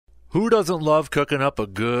Who doesn't love cooking up a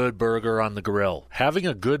good burger on the grill? Having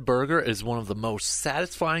a good burger is one of the most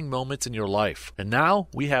satisfying moments in your life. And now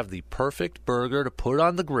we have the perfect burger to put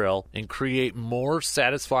on the grill and create more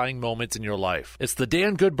satisfying moments in your life. It's the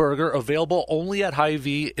Dan Good Burger, available only at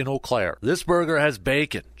Hy-Vee in Eau Claire. This burger has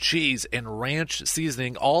bacon, cheese, and ranch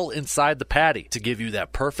seasoning all inside the patty to give you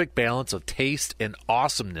that perfect balance of taste and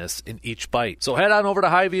awesomeness in each bite. So head on over to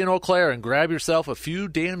Hy-Vee in Eau Claire and grab yourself a few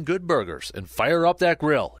Dan Good Burgers and fire up that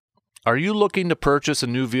grill. Are you looking to purchase a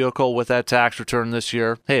new vehicle with that tax return this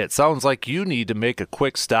year? Hey, it sounds like you need to make a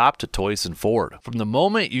quick stop to Toyson Ford. From the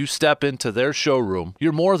moment you step into their showroom,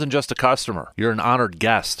 you're more than just a customer. You're an honored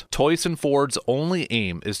guest. Toyson Ford's only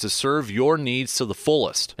aim is to serve your needs to the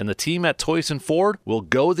fullest, and the team at Toyson Ford will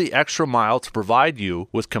go the extra mile to provide you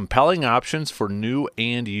with compelling options for new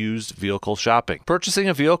and used vehicle shopping. Purchasing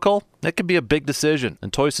a vehicle? That can be a big decision,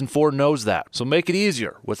 and Toyson Ford knows that. So make it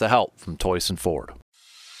easier with the help from Toyson Ford.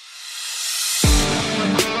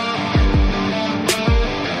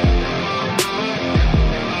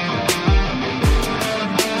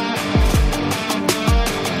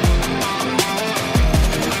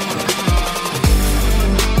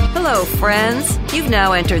 Hello, friends. You've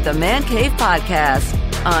now entered the Man Cave Podcast,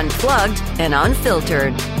 unplugged and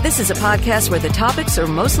unfiltered. This is a podcast where the topics are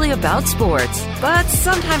mostly about sports, but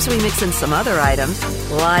sometimes we mix in some other items,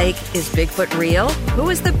 like, is Bigfoot real? Who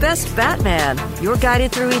is the best Batman? You're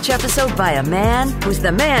guided through each episode by a man who's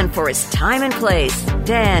the man for his time and place,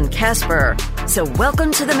 Dan Casper. So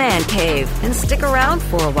welcome to the Man Cave, and stick around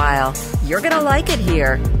for a while. You're gonna like it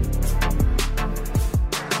here.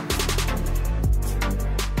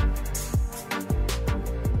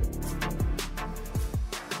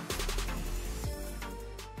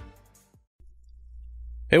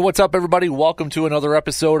 Hey, what's up, everybody? Welcome to another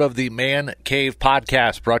episode of the Man Cave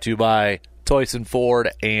Podcast, brought to you by Toyson Ford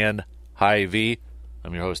and Hy-Vee.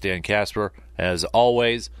 I'm your host, Dan Casper. As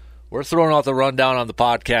always, we're throwing out the rundown on the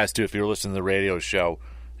podcast, too. If you're listening to the radio show,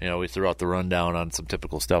 you know, we threw out the rundown on some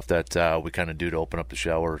typical stuff that we kind of do to open up the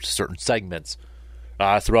show, or certain segments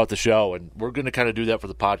throughout the show. And we're going to kind of do that for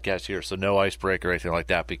the podcast here, so no icebreaker or anything like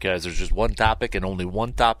that, because there's just one topic and only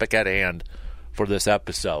one topic at hand for this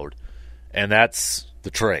episode, and that's the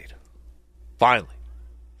trade. Finally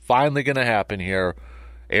going to happen here.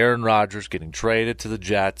 Aaron Rodgers getting traded to the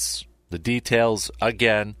Jets. The details,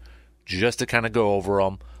 again, just to kind of go over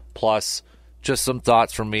them, plus just some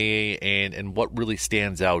thoughts from me and what really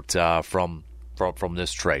stands out from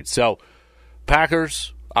this trade. So,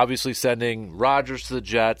 Packers obviously sending Rodgers to the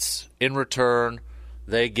Jets. In return,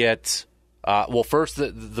 they get first,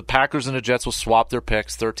 the Packers and the Jets will swap their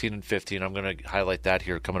picks, 13 and 15. I'm going to highlight that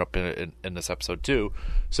here coming up in this episode, too.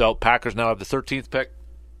 So, Packers now have the 13th pick.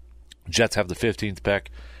 Jets have the 15th pick.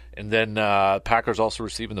 And then Packers also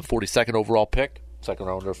receiving the 42nd overall pick, second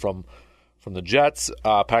rounder from the Jets.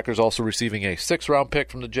 Packers also receiving a 6th-round pick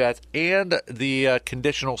from the Jets and the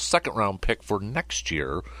conditional second-round pick for next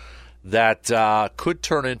year that could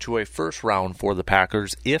turn into a first round for the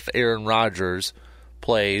Packers if Aaron Rodgers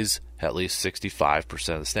plays at least 65%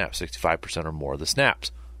 of the snaps, 65% or more of the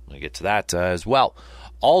snaps. I'm going to get to that as well.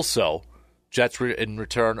 Also, Jets in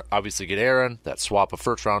return obviously get Aaron, that swap of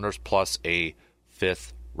first-rounders, plus a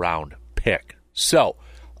 5th-round pick. So,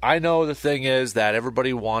 I know the thing is that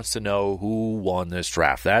everybody wants to know who won this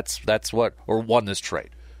draft. That's what, or won this trade.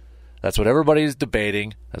 That's what everybody's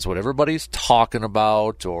debating. That's what everybody's talking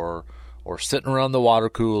about, or sitting around the water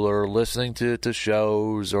cooler, listening to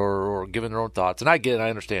shows, or giving their own thoughts. And I get it. I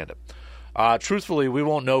understand it. Truthfully, we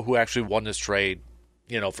won't know who actually won this trade,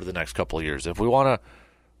 for the next couple of years. If we want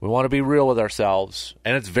to be real with ourselves,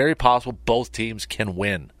 and it's very possible both teams can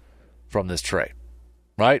win from this trade,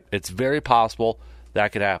 right? It's very possible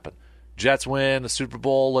that could happen. Jets win the Super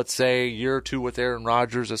Bowl, let's say, a year or two with Aaron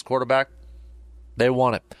Rodgers as quarterback. They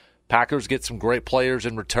won it. Packers get some great players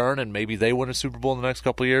in return, and maybe they win a Super Bowl in the next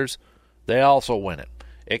couple of years. They also win it.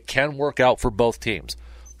 It can work out for both teams.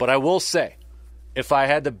 But I will say, if I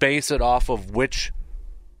had to base it off of which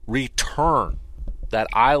return that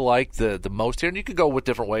I like the most here, and you could go with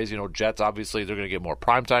different ways. Jets, obviously, they're going to get more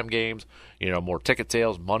primetime games, more ticket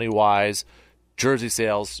sales, money-wise, jersey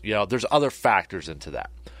sales. There's other factors into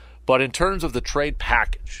that. But in terms of the trade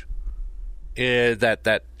package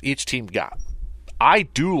that each team got, I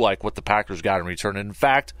do like what the Packers got in return. And in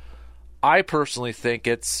fact, I personally think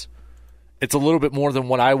it's a little bit more than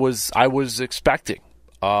what I was expecting.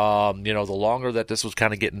 The longer that this was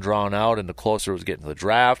kind of getting drawn out and the closer it was getting to the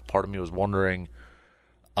draft, part of me was wondering,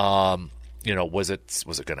 was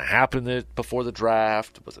it going to happen before the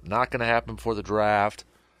draft? Was it not going to happen before the draft?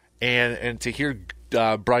 And to hear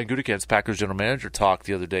Brian Gutekunst, Packers general manager, talk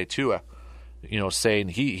the other day too, saying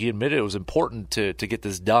he admitted it was important to get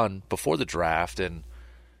this done before the draft, and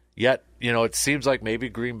yet, it seems like maybe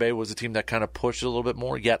Green Bay was a team that kind of pushed it a little bit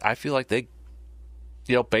more. Yet I feel like they,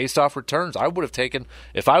 based off returns, I would have taken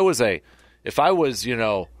if I was an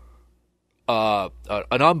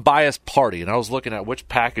unbiased party and I was looking at which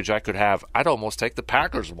package I could have, I'd almost take the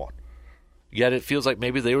Packers one. Yet it feels like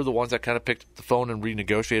maybe they were the ones that kind of picked up the phone and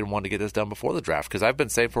renegotiated and wanted to get this done before the draft. Because I've been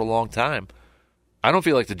saying for a long time, I don't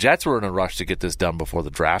feel like the Jets were in a rush to get this done before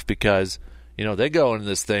the draft because, they go into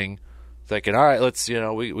this thing thinking, all right, let's,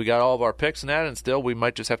 we got all of our picks and that, and still we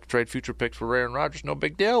might just have to trade future picks for Aaron Rodgers. No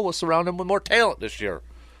big deal. We'll surround him with more talent this year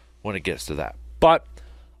when it gets to that. But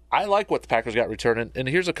I like what the Packers got returned, and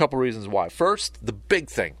here's a couple reasons why. First, the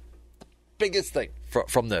biggest thing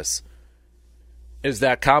from this is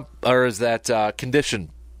that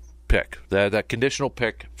condition pick, that conditional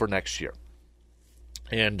pick for next year.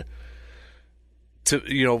 And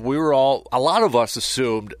a lot of us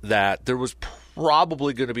assumed that there was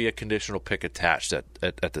probably going to be a conditional pick attached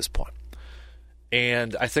at this point.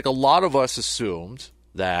 And I think a lot of us assumed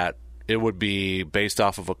that it would be based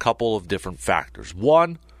off of a couple of different factors.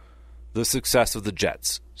 One, the success of the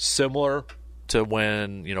Jets. Similar to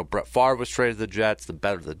when, Brett Favre was traded to the Jets, the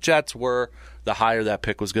better the Jets were, the higher that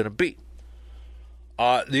pick was going to be.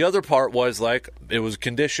 The other part was it was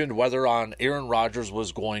conditioned whether Aaron Rodgers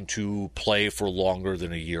was going to play for longer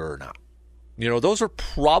than a year or not. Those are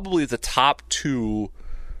probably the top two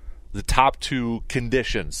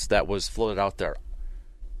conditions that was floated out there.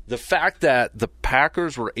 The fact that the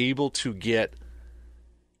Packers were able to get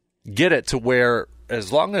it to where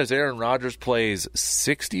as long as Aaron Rodgers plays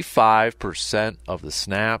 65% of the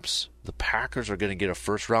snaps, the Packers are going to get a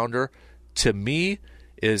first rounder, to me,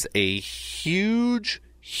 is a huge,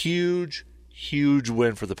 huge, huge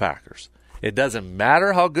win for the Packers. It doesn't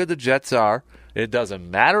matter how good the Jets are. It doesn't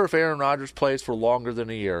matter if Aaron Rodgers plays for longer than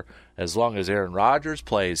a year. As long as Aaron Rodgers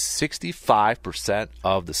plays 65%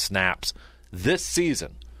 of the snaps this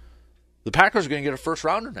season, the Packers are going to get a first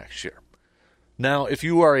rounder next year. Now, if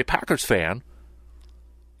you are a Packers fan,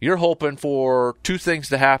 you're hoping for two things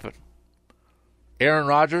to happen. Aaron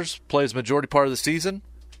Rodgers plays majority part of the season,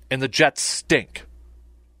 and the Jets stink.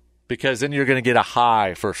 Because then you're going to get a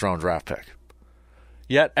high first-round draft pick.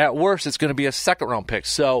 Yet, at worst, it's going to be a second-round pick.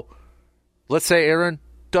 So, let's say Aaron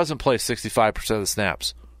doesn't play 65% of the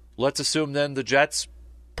snaps. Let's assume then the Jets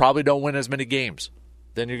probably don't win as many games.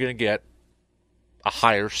 Then you're going to get a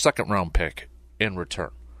higher second-round pick in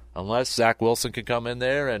return. Unless Zach Wilson can come in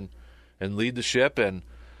there and lead the ship and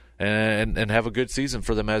have a good season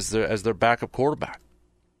for them as their backup quarterback.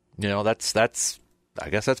 That's I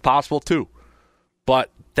guess that's possible too.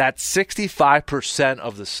 But that 65%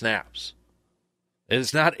 of the snaps,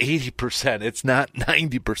 it's not 80%, it's not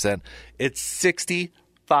 90%, it's 65%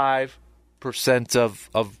 of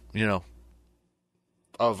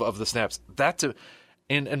the snaps.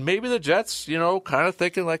 And maybe the Jets, kind of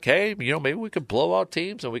thinking hey, maybe we could blow out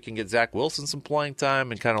teams and we can get Zach Wilson some playing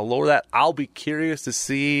time and kind of lower that. I'll be curious to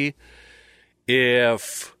see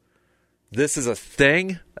if this is a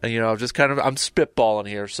thing. I'm spitballing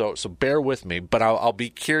here, so bear with me. But I'll be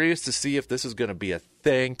curious to see if this is going to be a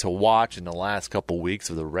thing to watch in the last couple weeks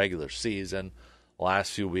of the regular season,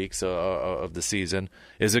 last few weeks of the season.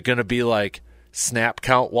 Is it going to be like snap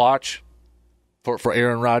count watch for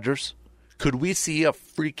Aaron Rodgers? Could we see a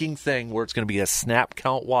freaking thing where it's going to be a snap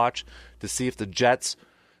count watch to see if the Jets,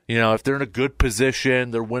 if they're in a good position,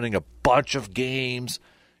 they're winning a bunch of games,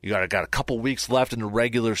 you got a couple weeks left in the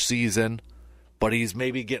regular season, but he's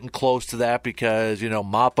maybe getting close to that because,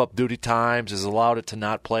 mop-up duty times has allowed it to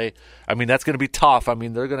not play. I mean, that's going to be tough. I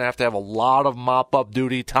mean, they're going to have a lot of mop-up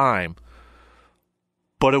duty time.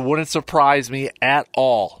 But it wouldn't surprise me at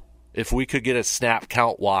all if we could get a snap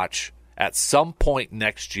count watch at some point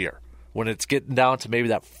next year when it's getting down to maybe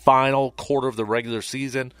that final quarter of the regular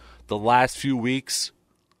season, the last few weeks.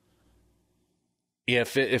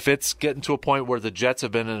 If it's getting to a point where the Jets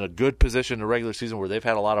have been in a good position in the regular season where they've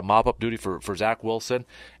had a lot of mop-up duty for Zach Wilson,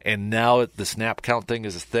 and now the snap count thing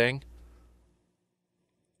is a thing,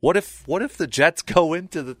 what if the Jets go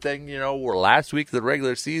into the thing, where last week of the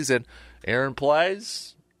regular season, Aaron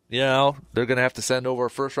plays, they're going to have to send over a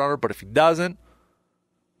first-rounder, but if he doesn't,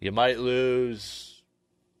 you might lose,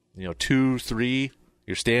 2, 3,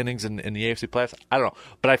 your standings in the AFC playoffs. I don't know,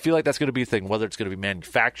 but I feel like that's going to be a thing, whether it's going to be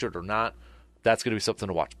manufactured or not. That's going to be something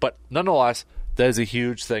to watch. But nonetheless, that is a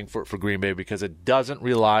huge thing for Green Bay because it doesn't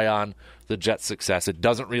rely on the Jets' success. It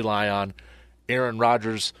doesn't rely on Aaron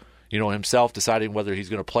Rodgers, himself deciding whether he's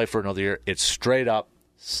going to play for another year. It's straight up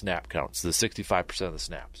snap counts, the 65% of the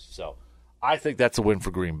snaps. So I think that's a win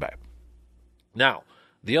for Green Bay. Now,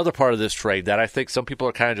 The other part of this trade that I think some people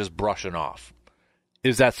are kind of just brushing off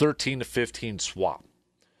is that 13 to 15 swap.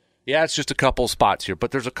 Yeah, it's just a couple spots here,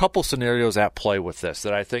 but there's a couple scenarios at play with this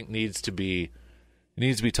that I think needs to be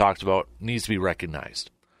talked about, needs to be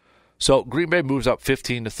recognized. So Green Bay moves up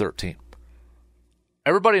 15 to 13.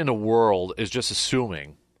 Everybody in the world is just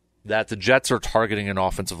assuming that the Jets are targeting an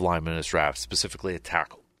offensive lineman in this draft, specifically a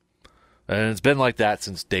tackle. And it's been like that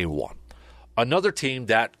since day one. Another team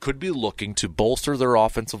that could be looking to bolster their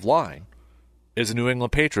offensive line is the New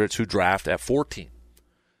England Patriots, who draft at 14.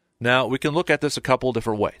 Now, we can look at this a couple of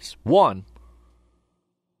different ways. One,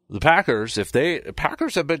 the Packers,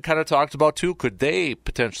 Packers have been kind of talked about too, could they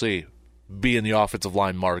potentially be in the offensive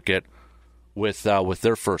line market with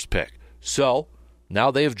their first pick? So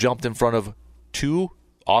now they have jumped in front of two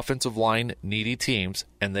offensive line needy teams,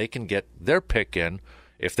 and they can get their pick in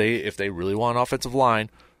if they really want offensive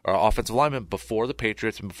line or offensive lineman before the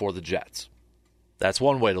Patriots and before the Jets. That's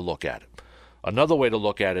one way to look at it. Another way to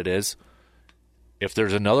look at it is if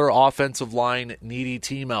there's another offensive line needy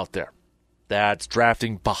team out there that's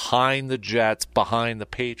drafting behind the Jets, behind the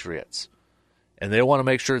Patriots, and they want to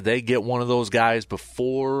make sure they get one of those guys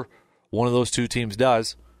before one of those two teams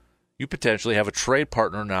does, you potentially have a trade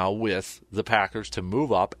partner now with the Packers to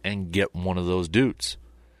move up and get one of those dudes.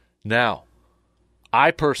 Now,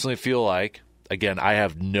 I personally feel like, again, I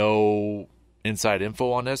have no inside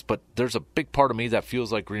info on this, but there's a big part of me that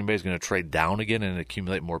feels like Green Bay is going to trade down again and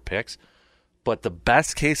accumulate more picks. But the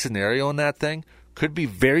best case scenario in that thing could be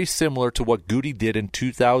very similar to what Goody did in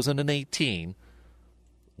 2018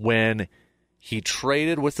 when he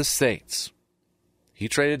traded with the Saints. He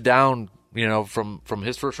traded down, from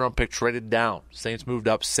his first round pick, traded down. Saints moved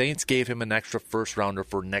up. Saints gave him an extra first rounder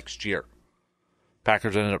for next year.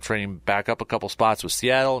 Packers ended up trading back up a couple spots with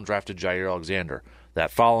Seattle and drafted Jair Alexander.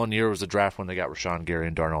 That following year was the draft when they got Rashawn Gary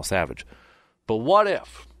and Darnell Savage. But what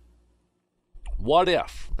if,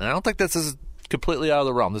 and I don't think this is completely out of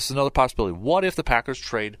the realm, this is another possibility, what if the Packers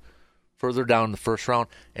trade further down in the first round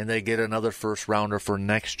and they get another first rounder for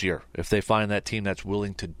next year, if they find that team that's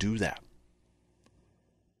willing to do that?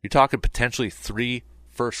 You're talking potentially 3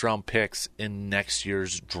 first-round picks in next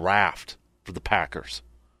year's draft for the Packers.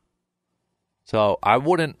 So I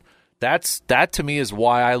wouldn't. That to me is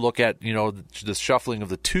why I look at the shuffling of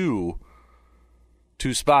the two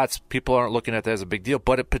spots. People aren't looking at that as a big deal,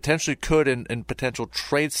 but it potentially could in potential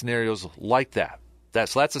trade scenarios like that.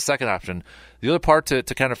 So that's the second option. The other part to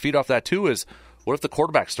kind of feed off that too is, what if the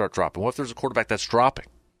quarterbacks start dropping? What if there's a quarterback that's dropping?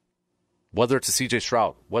 Whether it's a C.J.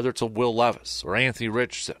 Stroud, whether it's a Will Levis or Anthony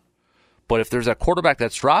Richardson, but if there's a quarterback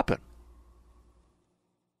that's dropping,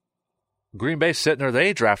 Green Bay's sitting there, they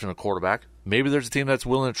ain't drafting a quarterback. Maybe there's a team that's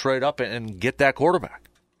willing to trade up and get that quarterback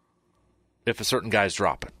if a certain guy's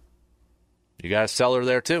dropping. You got a seller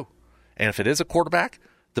there too. And if it is a quarterback,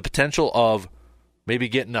 the potential of maybe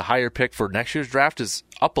getting a higher pick for next year's draft is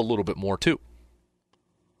up a little bit more too.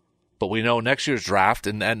 But we know next year's draft,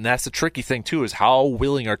 and that's the tricky thing too, is how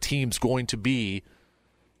willing are teams going to be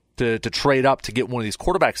to trade up to get one of these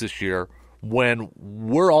quarterbacks this year when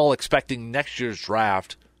we're all expecting next year's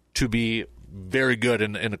draft to be very good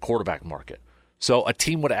in the quarterback market. So a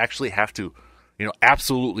team would actually have to,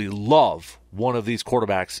 absolutely love one of these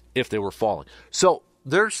quarterbacks if they were falling. So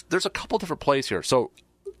there's a couple different plays here. So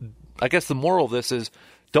I guess the moral of this is,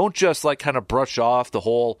 don't just kind of brush off the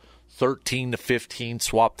whole 13 to 15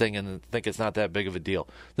 swap thing and think it's not that big of a deal.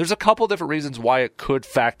 There's a couple different reasons why it could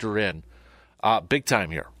factor in big time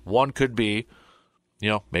here. One could be,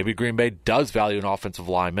 maybe Green Bay does value an offensive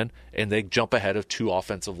lineman and they jump ahead of 2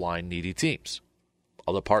 offensive line needy teams.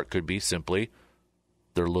 Other part could be simply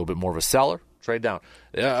they're a little bit more of a seller, trade down.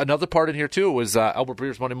 Another part in here too was Albert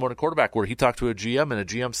Breer's Monday Morning Quarterback, where he talked to a GM and a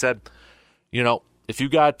GM said, if you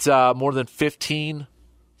got more than 15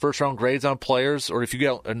 first-round grades on players, or if you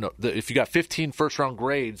got 15 first-round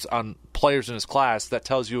grades on players in his class, that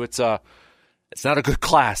tells you it's not a good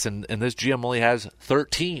class, and this GM only has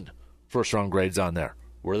 13 first-round grades on there.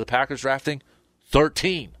 Where are the Packers drafting?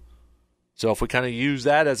 13. So if we kind of use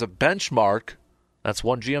that as a benchmark, that's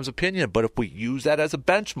one GM's opinion, but if we use that as a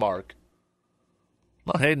benchmark,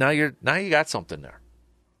 well, hey, now you got something there.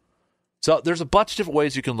 So there's a bunch of different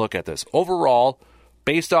ways you can look at this. Overall,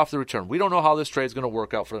 based off the return, we don't know how this trade is going to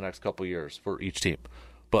work out for the next couple of years for each team.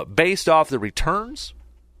 But based off the returns,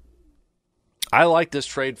 I like this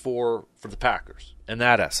trade for the Packers in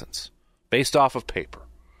that essence, based off of paper.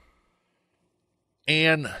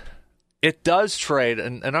 And it does trade,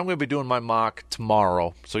 and I'm going to be doing my mock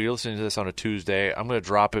tomorrow. So you're listening to this on a Tuesday. I'm going to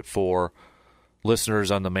drop it for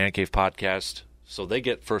listeners on the Man Cave podcast, so they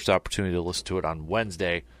get first opportunity to listen to it on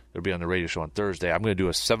Wednesday It'll be on the radio show on Thursday. I'm going to do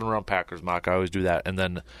a 7-round Packers mock. I always do that. And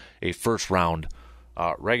then a first-round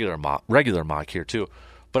regular mock here too.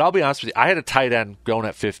 But I'll be honest with you, I had a tight end going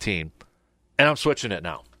at 15, and I'm switching it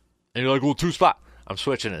now. And you're like, well, 2-spot. I'm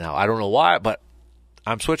switching it now. I don't know why, but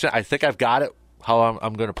I'm switching. I think I've got it, how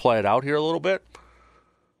I'm going to play it out here a little bit.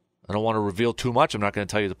 I don't want to reveal too much. I'm not going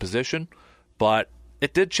to tell you the position, but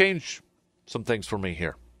it did change some things for me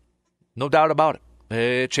here. No doubt about it.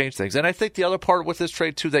 It changed things. And I think the other part with this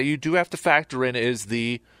trade, too, that you do have to factor in is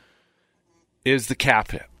the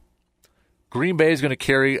cap hit. Green Bay is going to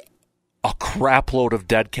carry a crap load of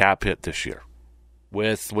dead cap hit this year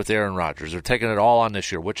with Aaron Rodgers. They're taking it all on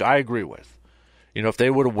this year, which I agree with. You know, if they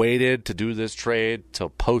would have waited to do this trade till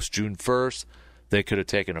post-June 1st, they could have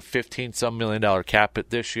taken a $15-some million cap hit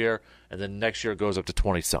this year, and then next year it goes up to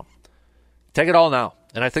 20-some. Take it all now.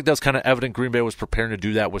 And I think that's kind of evident. Green Bay was preparing to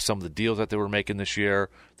do that with some of the deals that they were making this year,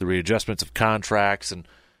 the readjustments of contracts and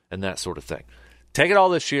that sort of thing. Take it all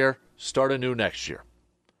this year, start anew next year.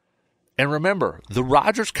 And remember, the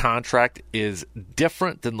Rodgers contract is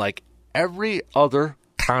different than like every other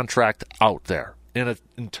contract out there. In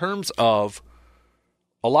terms of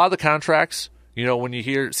a lot of the contracts, you know, when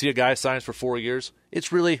you see a guy signs for 4 years,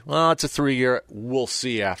 it's really, well, it's a 3-year, we'll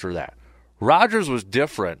see after that. Rodgers was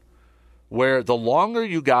different, where the longer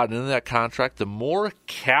you got into that contract, the more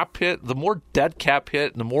cap hit, the more dead cap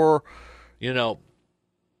hit, and the more, you know,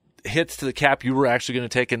 hits to the cap you were actually going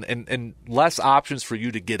to take, and less options for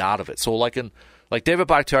you to get out of it. So like David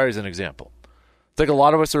Bakhtiari is an example. I think a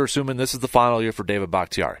lot of us are assuming this is the final year for David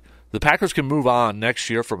Bakhtiari. The Packers can move on next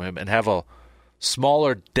year from him and have a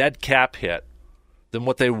smaller dead cap hit than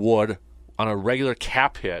what they would on a regular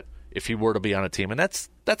cap hit if he were to be on a team. And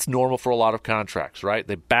that's normal for a lot of contracts, right?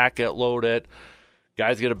 They back it, load it.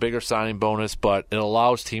 Guys get a bigger signing bonus, but it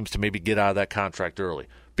allows teams to maybe get out of that contract early.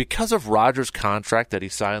 Because of Rodgers' contract that he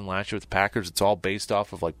signed last year with the Packers, it's all based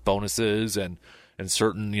off of like bonuses and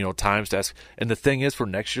certain, you know, times to ask. And the thing is, for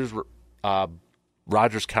next year's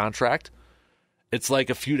Rodgers contract, it's like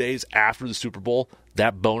a few days after the Super Bowl,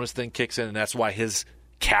 that bonus thing kicks in, and that's why his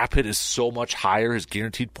cap hit is so much higher. His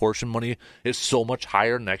guaranteed portion money is so much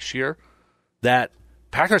higher next year that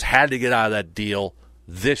Packers had to get out of that deal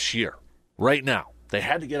this year, right now. They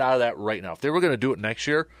had to get out of that right now. If they were going to do it next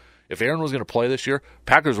year, if Aaron was going to play this year,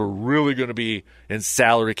 Packers were really going to be in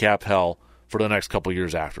salary cap hell for the next couple of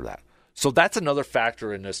years after that. So that's another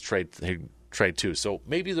factor in this trade too. So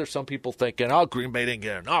maybe there's some people thinking, oh, Green Bay didn't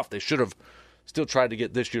get enough. They should have still tried to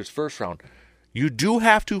get this year's first round. You do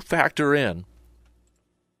have to factor in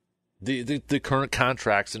the current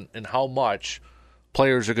contracts and how much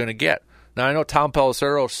players are going to get. Now, I know Tom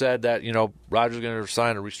Pelissero said that, you know, Rodgers is going to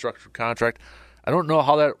sign a restructured contract. I don't know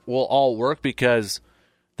how that will all work because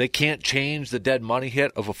they can't change the dead money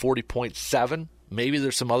hit of a 40.7. Maybe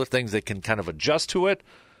there's some other things they can kind of adjust to it.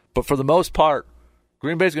 But for the most part,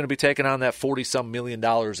 Green Bay is going to be taking on that $40-some million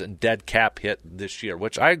in dead cap hit this year,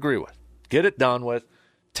 which I agree with. Get it done with.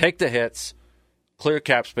 Take the hits. Clear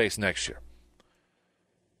cap space next year.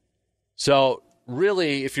 So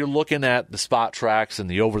really, if you're looking at the spot tracks and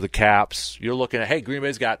the over the caps, you're looking at, hey, Green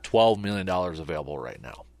Bay's got $12 million available right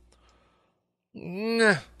now.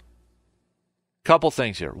 Couple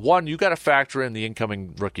things here. One, you got to factor in the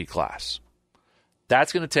incoming rookie class.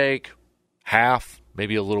 That's going to take half,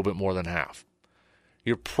 maybe a little bit more than half.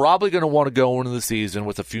 You're probably going to want to go into the season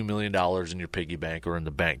with a few $1 million in your piggy bank or in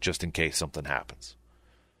the bank just in case something happens.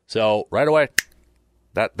 So right away,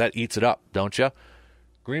 that eats it up, don't you?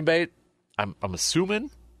 Green Bay, I'm assuming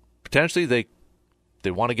potentially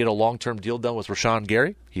they want to get a long-term deal done with Rashawn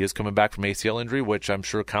Gary. He is coming back from ACL injury, which I'm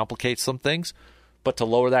sure complicates some things. But to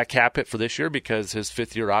lower that cap hit for this year, because his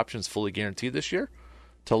fifth-year option is fully guaranteed this year,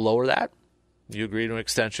 to lower that, you agree to an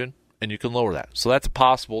extension, and you can lower that. So that's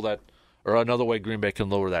possible that, or another way Green Bay can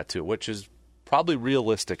lower that too, which is probably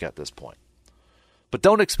realistic at this point. But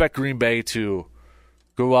don't expect Green Bay to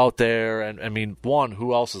go out there and, I mean, one,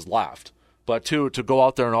 who else is left? But two, to go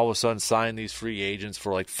out there and all of a sudden sign these free agents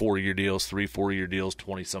for like 4-year deals, 4-year deals,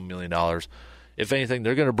 $20-some million. If anything,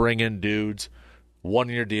 they're going to bring in dudes,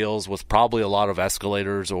 1-year deals with probably a lot of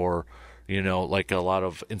escalators or, you know, like a lot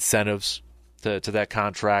of incentives to that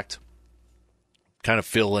contract. Kind of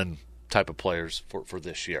fill-in type of players for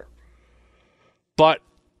this year. But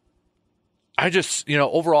I just, you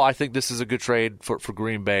know, overall, I think this is a good trade for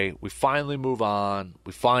Green Bay. We finally move on.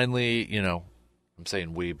 We finally, you know, I'm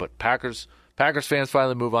saying we, but Packers fans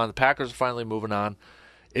finally move on. The Packers are finally moving on.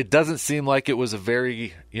 It doesn't seem like it was a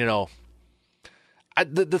very, you know,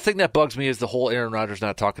 the thing that bugs me is the whole Aaron Rodgers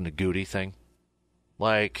not talking to Goody thing.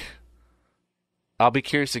 Like, I'll be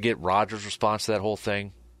curious to get Rodgers' response to that whole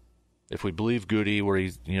thing. if we believe Goody, where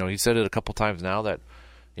he said it a couple times now that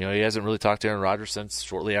he hasn't really talked to Aaron Rodgers since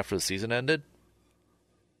shortly after the season ended.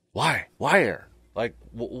 Why Aaron? Like,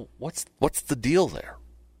 what's the deal there?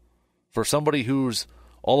 For somebody who's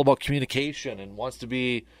all about communication and wants to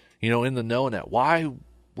be, in the know net, why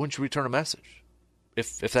wouldn't you return a message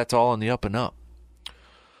if that's all on the up and up?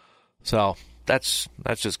 So that's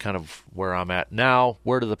just kind of where I'm at now.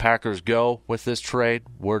 Where do the Packers go with this trade?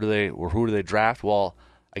 Who do they draft? Well,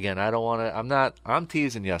 again, I don't want to. I'm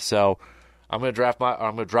teasing you. So I'm going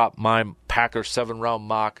to drop my Packers 7-round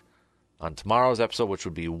mock on tomorrow's episode, which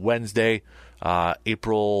would be Wednesday,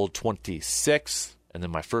 April 26th. And then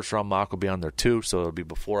my first-round mock will be on there, too. So it'll be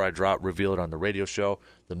before I reveal it on the radio show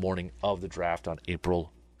the morning of the draft on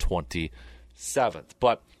April 27th.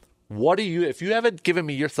 But if you haven't given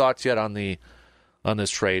me your thoughts yet on this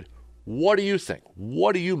trade, what do you think?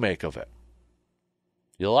 What do you make of it?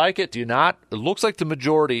 You like it? Do you not? It looks like the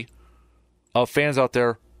majority of fans out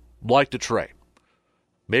there like the trade.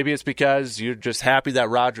 Maybe it's because you're just happy that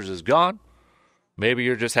Rodgers is gone. Maybe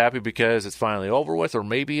you're just happy because it's finally over with, or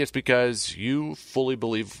maybe it's because you fully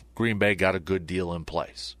believe Green Bay got a good deal in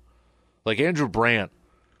place. Like Andrew Brandt,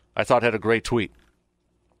 I thought had a great tweet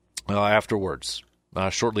afterwards,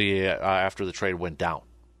 shortly after the trade went down.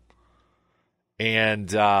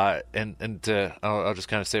 And I'll just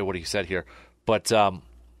kind of say what he said here, but I'm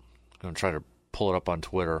going to try to pull it up on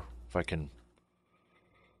Twitter if I can.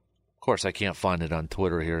 Of course, I can't find it on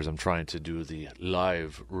Twitter here as I'm trying to do the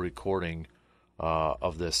live recording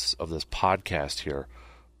of this podcast here.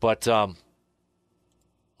 But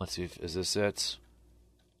let's see, is this it?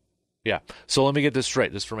 Yeah. So let me get this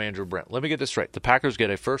straight. This is from Andrew Brandt. Let me get this straight. The Packers get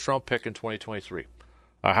a first-round pick in 2023,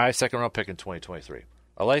 a high second-round pick in 2023,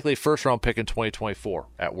 a likely first-round pick in 2024,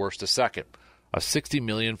 at worst a second, a $60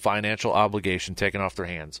 million financial obligation taken off their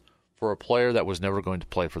hands for a player that was never going to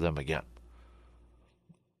play for them again.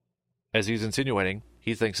 As he's insinuating,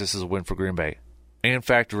 he thinks this is a win for Green Bay. And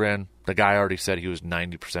factor in, the guy already said he was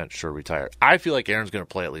 90% sure retired. I feel like Aaron's going to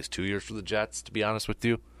play at least 2 years for the Jets, to be honest with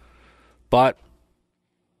you. But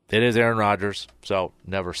it is Aaron Rodgers, so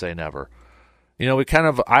never say never. I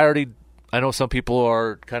know some people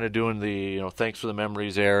are kind of doing the, thanks for the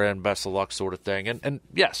memories, Aaron, best of luck sort of thing. And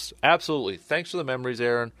yes, absolutely, thanks for the memories,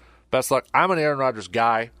 Aaron, best of luck. I'm an Aaron Rodgers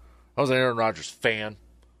guy. I was an Aaron Rodgers fan.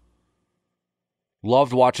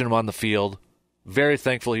 Loved watching him on the field. Very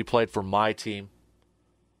thankful he played for my team.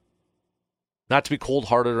 Not to be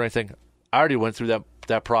cold-hearted or anything. I already went through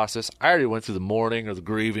that process. I already went through the mourning or the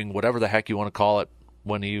grieving, whatever the heck you want to call it,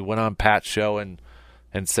 when he went on Pat's show and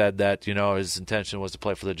said that, his intention was to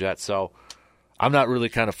play for the Jets. So I'm not really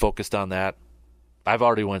kind of focused on that. I've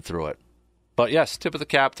already went through it. But yes, tip of the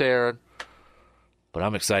cap to Aaron. But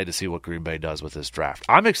I'm excited to see what Green Bay does with this draft.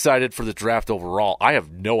 I'm excited for the draft overall. I have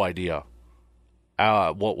no idea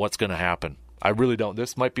what's going to happen. I really don't.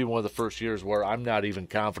 This might be one of the first years where I'm not even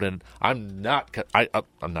confident. I'm not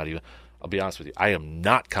even. I'll be honest with you. I am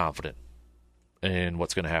not confident in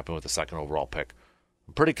what's going to happen with the second overall pick.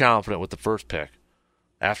 I'm pretty confident with the first pick.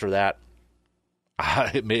 After that,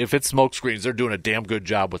 if it's smoke screens, they're doing a damn good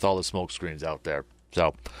job with all the smoke screens out there.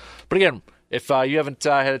 So, but again, if you haven't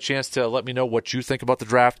had a chance to let me know what you think about the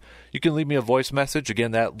draft, you can leave me a voice message.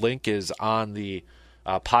 Again, that link is on the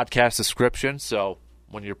podcast description. So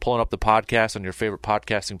when you're pulling up the podcast on your favorite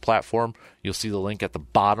podcasting platform, you'll see the link at the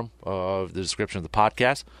bottom of the description of the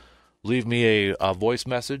podcast. Leave me a voice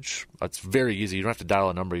message. It's very easy. You don't have to dial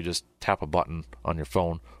a number. You just tap a button on your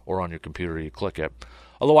phone or on your computer. You click it.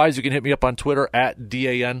 Otherwise, you can hit me up on Twitter at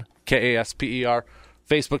DANKASPER,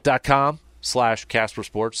 Facebook.com/Casper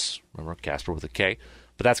Sports. Remember, Casper with a K.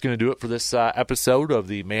 But that's going to do it for this episode of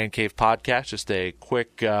the Man Cave Podcast. Just a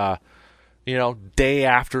quick, day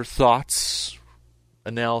after thoughts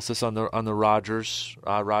analysis on the Rodgers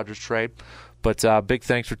trade. But big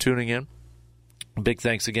thanks for tuning in. Big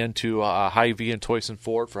thanks again to Hy-Vee and Toyson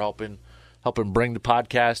Ford for helping bring the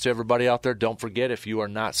podcast to everybody out there. Don't forget, if you are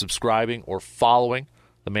not subscribing or following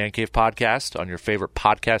the Man Cave Podcast on your favorite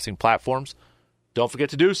podcasting platforms, don't forget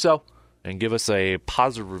to do so and give us a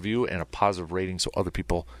positive review and a positive rating so other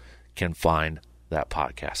people can find that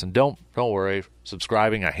podcast. And don't worry,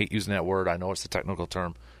 subscribing, I hate using that word. I know it's a technical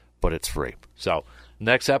term, but it's free. So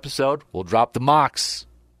next episode, we'll drop the mocks.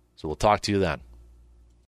 So we'll talk to you then.